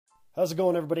How's it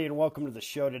going, everybody, and welcome to the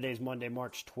show. Today's Monday,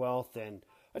 March 12th, and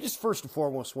I just first and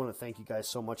foremost want to thank you guys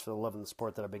so much for the love and the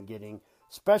support that I've been getting,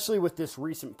 especially with this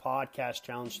recent podcast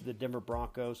challenge to the Denver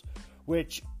Broncos,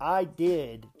 which I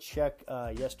did check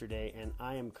yesterday, and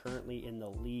I am currently in the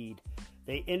lead.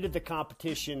 They ended the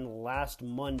competition last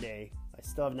Monday. I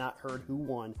still have not heard who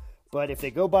won, but if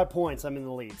they go by points, I'm in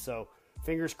the lead, so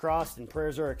fingers crossed and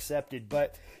prayers are accepted.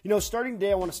 But, starting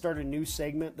today, I want to start a new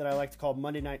segment that I like to call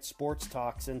Monday Night Sports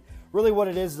Talks. And really what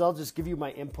it is I'll just give you my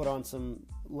input on some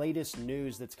latest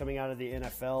news that's coming out of the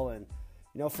NFL. And,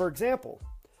 for example,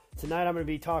 tonight I'm going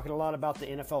to be talking a lot about the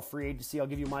NFL free agency. I'll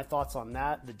give you my thoughts on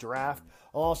that, the draft.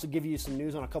 I'll also give you some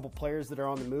news on a couple players that are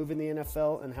on the move in the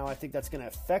NFL and how I think that's going to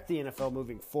affect the NFL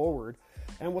moving forward.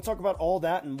 And we'll talk about all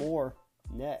that and more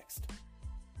next.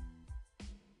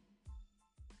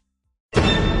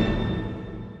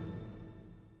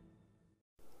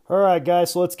 All right,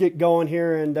 guys, so let's get going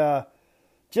here. And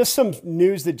just some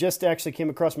news that just actually came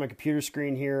across my computer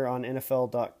screen here on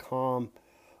NFL.com.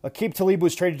 Aqib Talib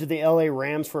was traded to the LA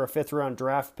Rams for a fifth-round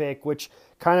draft pick, which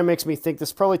kind of makes me think this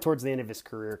is probably towards the end of his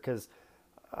career because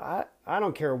I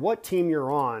don't care what team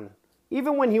you're on.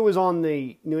 Even when he was on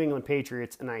the New England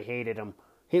Patriots and I hated him,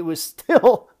 he was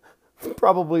still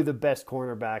probably the best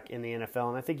cornerback in the NFL,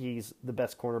 and I think he's the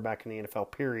best cornerback in the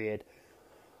NFL, period.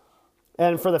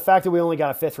 And for the fact that we only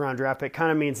got a fifth-round draft pick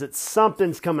kind of means that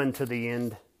something's coming to the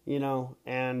end,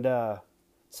 And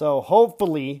so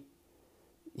hopefully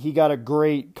he got a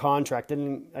great contract. I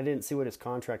didn't see what his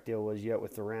contract deal was yet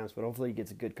with the Rams, but hopefully he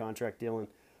gets a good contract deal. And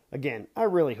again, I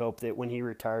really hope that when he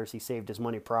retires, he saved his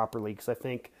money properly because I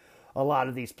think a lot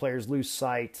of these players lose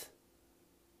sight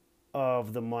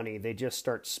of the money. They just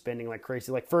start spending like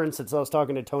crazy. Like, for instance, I was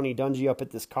talking to Tony Dungy up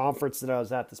at this conference that I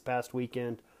was at this past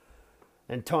weekend.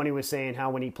 And Tony was saying how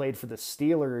when he played for the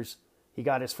Steelers, he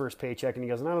got his first paycheck, and he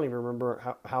goes, and I don't even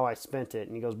remember how I spent it.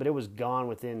 And he goes, but it was gone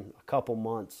within a couple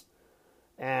months.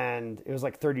 And it was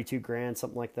like 32 grand,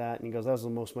 something like that. And he goes, that was the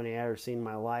most money I ever seen in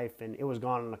my life, and it was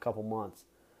gone in a couple months.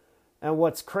 And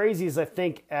what's crazy is I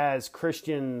think as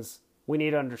Christians, we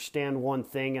need to understand one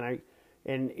thing, and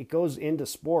it goes into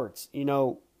sports.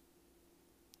 The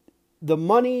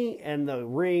money and the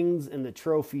rings and the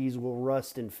trophies will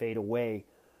rust and fade away,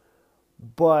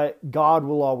 but God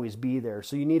will always be there.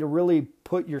 So you need to really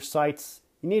you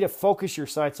need to focus your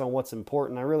sights on what's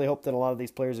important. I really hope that a lot of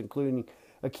these players, including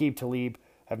Aqib Talib,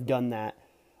 have done that.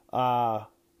 Oh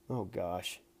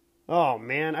gosh. Oh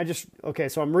man, okay,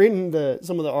 so I'm reading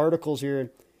some of the articles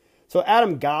here. So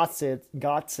Adam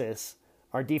Gotsis,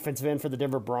 our defensive end for the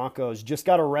Denver Broncos, just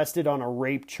got arrested on a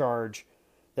rape charge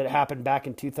that happened back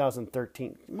in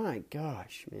 2013. My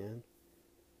gosh, man.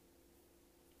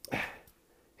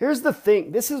 Here's the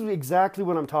thing. This is exactly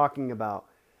what I'm talking about.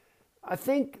 I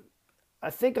think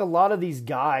a lot of these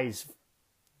guys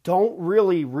don't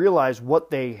really realize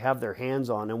what they have their hands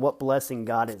on and what blessing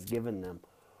God has given them.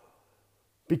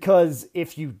 Because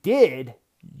if you did,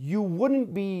 you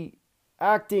wouldn't be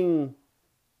acting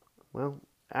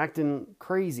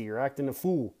crazy or acting a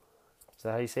fool. Is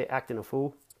that how you say acting a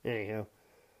fool? Anyhow,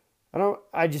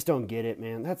 I just don't get it,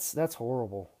 man. That's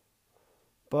horrible.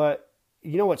 But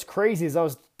what's crazy is I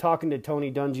was talking to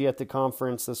Tony Dungy at the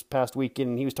conference this past weekend,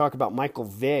 and he was talking about Michael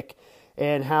Vick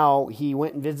and how he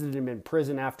went and visited him in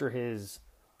prison after his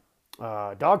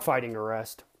dogfighting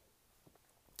arrest.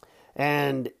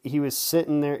 And he was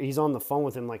sitting there, he's on the phone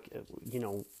with him,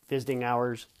 visiting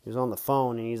hours. He was on the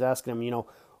phone, and he's asking him,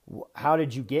 how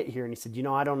did you get here? And he said,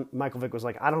 Michael Vick was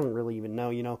like, I don't really even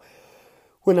know.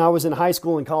 When I was in high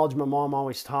school and college, my mom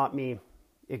always taught me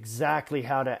exactly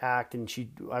how to act, and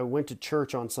I went to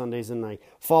church on Sundays and I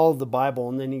followed the Bible.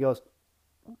 And then he goes,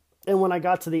 and when I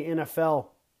got to the NFL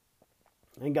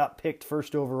and got picked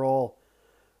first overall,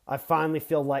 I finally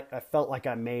felt like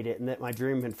I made it and that my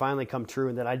dream had finally come true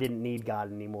and that I didn't need God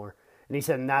anymore. And he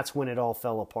said, and that's when it all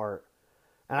fell apart.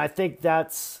 And I think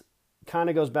that's kind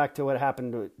of goes back to what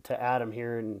happened to Adam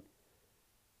here. And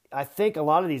I think a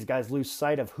lot of these guys lose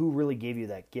sight of who really gave you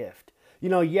that gift.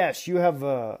 Yes, you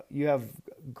have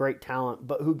great talent,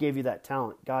 but who gave you that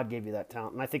talent? God gave you that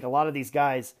talent. And I think a lot of these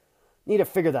guys need to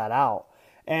figure that out.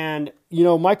 And,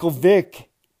 Michael Vick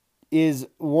is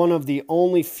one of the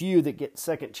only few that get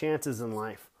second chances in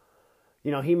life.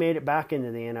 He made it back into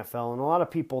the NFL, and a lot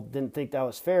of people didn't think that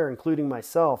was fair, including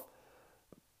myself,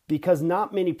 because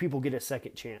not many people get a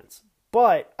second chance.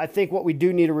 But I think what we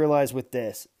do need to realize with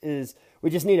this is we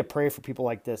just need to pray for people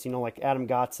like this, like Adam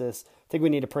Gotsis. I think we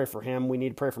need to pray for him. We need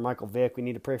to pray for Michael Vick. We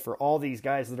need to pray for all these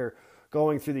guys that are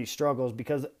going through these struggles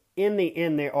because in the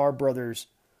end, they are brothers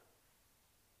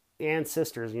and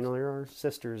sisters. There are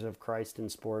sisters of Christ in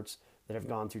sports that have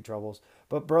gone through troubles,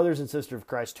 but brothers and sisters of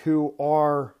Christ who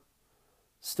are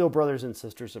still brothers and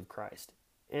sisters of Christ.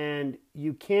 And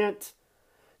you can't,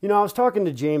 I was talking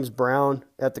to James Brown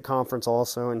at the conference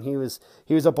also, and he was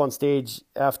up on stage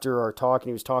after our talk, and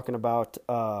he was talking about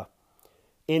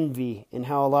envy and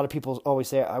how a lot of people always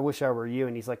say, I wish I were you.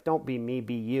 And he's like, don't be me,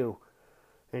 be you.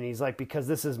 And he's like, because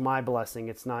this is my blessing,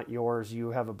 it's not yours.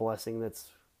 You have a blessing that's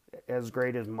as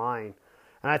great as mine.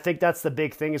 And I think that's the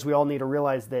big thing, is we all need to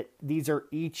realize that these are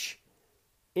each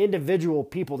individual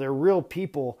people. They're real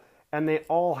people, and they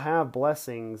all have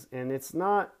blessings, and it's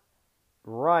not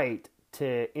right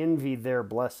to envy their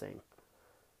blessing,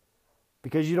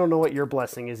 because you don't know what your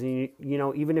blessing is. And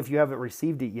even if you haven't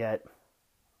received it yet,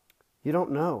 you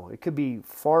don't know. It could be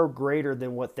far greater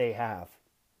than what they have.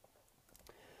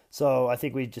 So I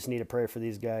think we just need to pray for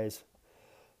these guys.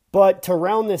 But to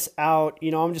round this out,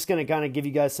 I'm just going to kind of give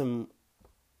you guys some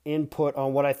input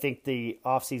on what I think the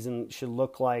offseason should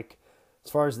look like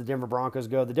as far as the Denver Broncos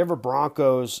go. The Denver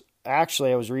Broncos,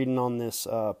 actually, I was reading on this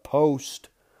post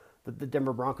that the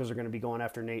Denver Broncos are going to be going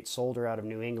after Nate Solder out of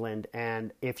New England.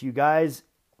 And if you guys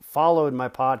followed my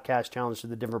podcast challenge to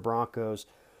the Denver Broncos,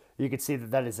 you could see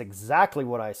that is exactly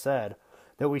what I said,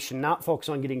 that we should not focus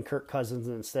on getting Kirk Cousins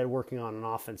and instead working on an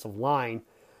offensive line.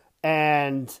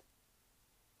 And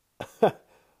I'm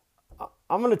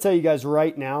going to tell you guys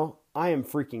right now, I am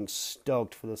freaking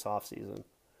stoked for this offseason.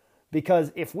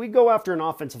 Because if we go after an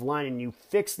offensive line and you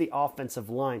fix the offensive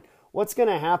line, what's going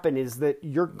to happen is that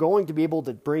you're going to be able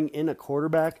to bring in a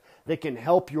quarterback that can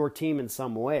help your team in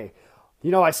some way.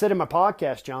 I said in my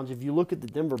podcast challenge, if you look at the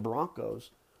Denver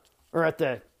Broncos, or at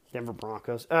the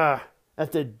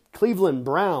Cleveland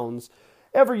Browns,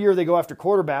 every year they go after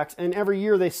quarterbacks, and every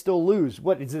year they still lose.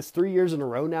 What is this, 3 years in a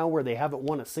row now where they haven't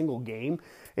won a single game?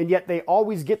 And yet they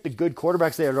always get the good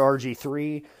quarterbacks. They had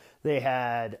RG3. They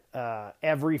had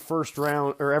every first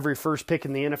round or every first pick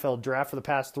in the NFL draft for the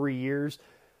past 3 years.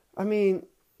 I mean,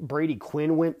 Brady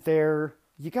Quinn went there.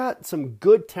 You got some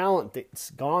good talent that's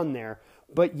gone there,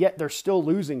 but yet they're still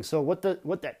losing. So what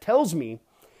that tells me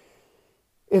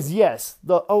is, yes,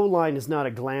 the O-line is not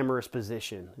a glamorous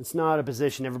position. It's not a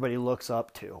position everybody looks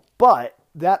up to. But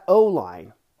that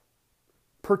O-line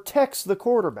protects the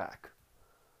quarterback.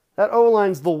 That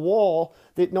O-line's the wall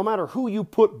that no matter who you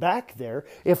put back there,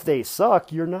 if they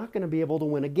suck, you're not going to be able to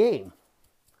win a game.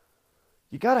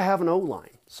 You got to have an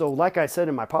O-line. So like I said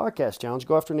in my podcast challenge,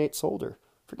 go after Nate Solder.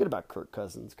 Forget about Kirk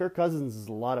Cousins. Kirk Cousins is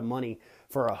a lot of money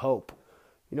for a hope.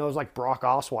 It was like Brock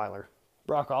Osweiler.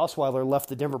 Brock Osweiler left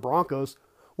the Denver Broncos,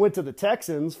 went to the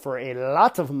Texans for a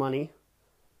lot of money,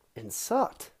 and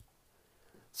sucked.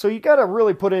 So you got to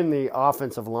really put in the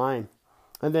offensive line.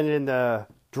 And then in the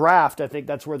draft, I think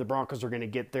that's where the Broncos are going to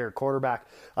get their quarterback.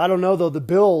 I don't know, though.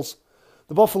 The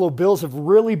Buffalo Bills have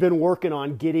really been working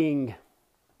on getting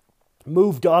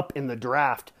moved up in the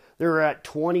draft. They're at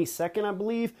 22nd, I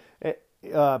believe,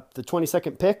 the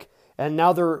 22nd pick, and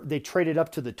now they traded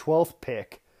up to the 12th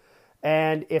pick.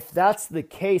 And if that's the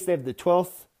case, they have the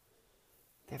 12th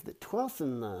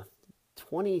and the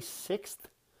 26th.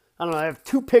 I don't know. I have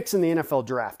 2 picks in the NFL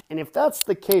draft. And if that's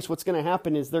the case, what's going to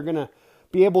happen is they're going to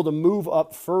be able to move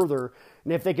up further.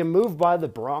 And if they can move by the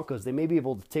Broncos, they may be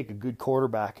able to take a good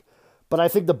quarterback. But I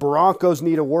think the Broncos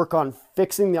need to work on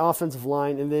fixing the offensive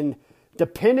line. And then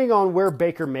depending on where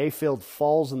Baker Mayfield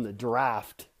falls in the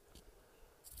draft,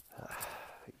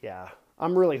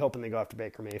 I'm really hoping they go after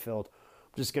Baker Mayfield.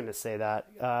 I'm just going to say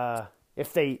that.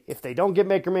 If they don't get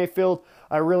Baker Mayfield,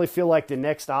 I really feel like the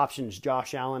next option is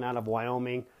Josh Allen out of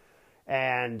Wyoming.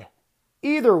 And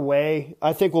either way,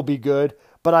 I think will be good.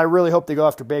 But I really hope they go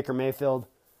after Baker Mayfield.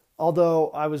 Although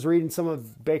I was reading some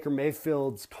of Baker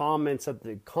Mayfield's comments at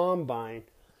the Combine,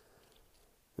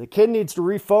 the kid needs to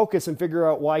refocus and figure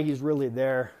out why he's really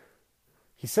there.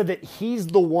 He said that he's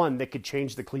the one that could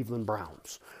change the Cleveland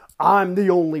Browns. I'm the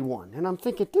only one. And I'm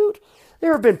thinking, dude,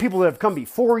 there have been people that have come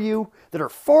before you that are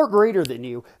far greater than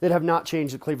you that have not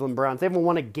changed the Cleveland Browns. They haven't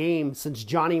won a game since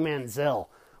Johnny Manziel.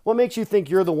 What makes you think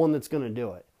you're the one that's going to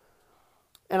do it?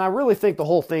 And I really think the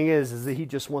whole thing is that he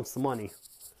just wants the money.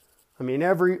 I mean,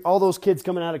 all those kids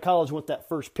coming out of college want that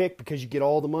first pick because you get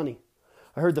all the money.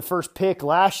 I heard the first pick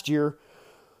last year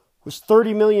was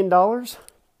 $30 million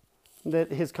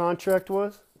that his contract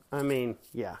was. I mean,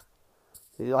 yeah.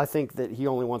 I think that he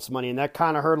only wants money, and that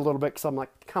kind of hurt a little bit because I'm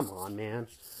like, come on, man.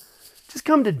 Just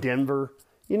come to Denver.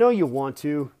 You know you want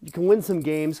to. You can win some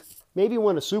games, maybe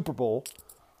win a Super Bowl,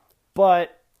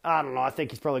 but I don't know. I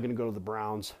think he's probably going to go to the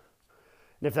Browns.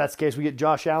 And if that's the case, we get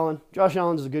Josh Allen. Josh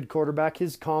Allen's a good quarterback.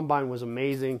 His combine was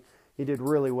amazing. He did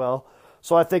really well.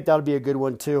 So I think that'll be a good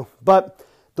one too. But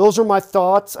those are my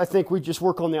thoughts. I think we just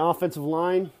work on the offensive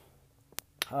line.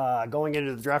 going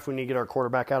into the draft, we need to get our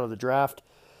quarterback out of the draft.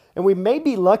 And we may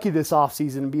be lucky this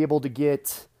offseason and be able to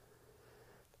get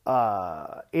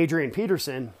Adrian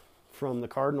Peterson from the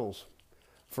Cardinals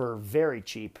for very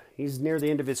cheap. He's near the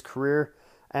end of his career,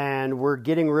 and we're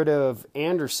getting rid of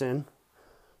Anderson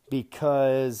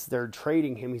because they're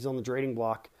trading him. He's on the trading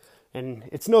block. And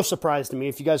it's no surprise to me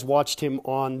if you guys watched him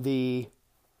on the...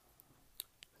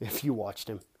 If you watched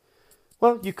him.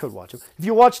 Well, you could watch him. If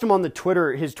you watched him on his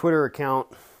Twitter account,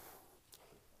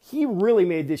 he really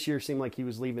made this year seem like he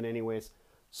was leaving anyways.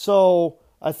 So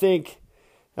I think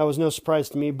that was no surprise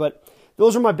to me. But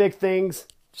those are my big things.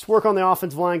 Just work on the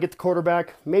offensive line, get the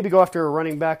quarterback, maybe go after a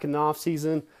running back in the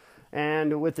offseason.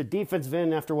 And with the defensive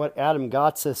end, after what Adam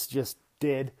Gotsis just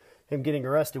did, him getting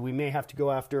arrested, we may have to go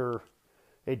after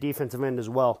a defensive end as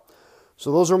well.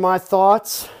 So those are my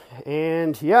thoughts.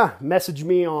 And yeah, message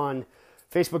me on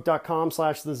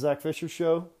Facebook.com/The Zach Fisher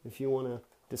Show if you want to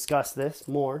discuss this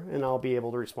more, and I'll be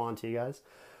able to respond to you guys.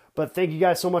 But thank you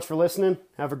guys so much for listening.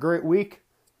 Have a great week.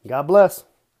 God bless.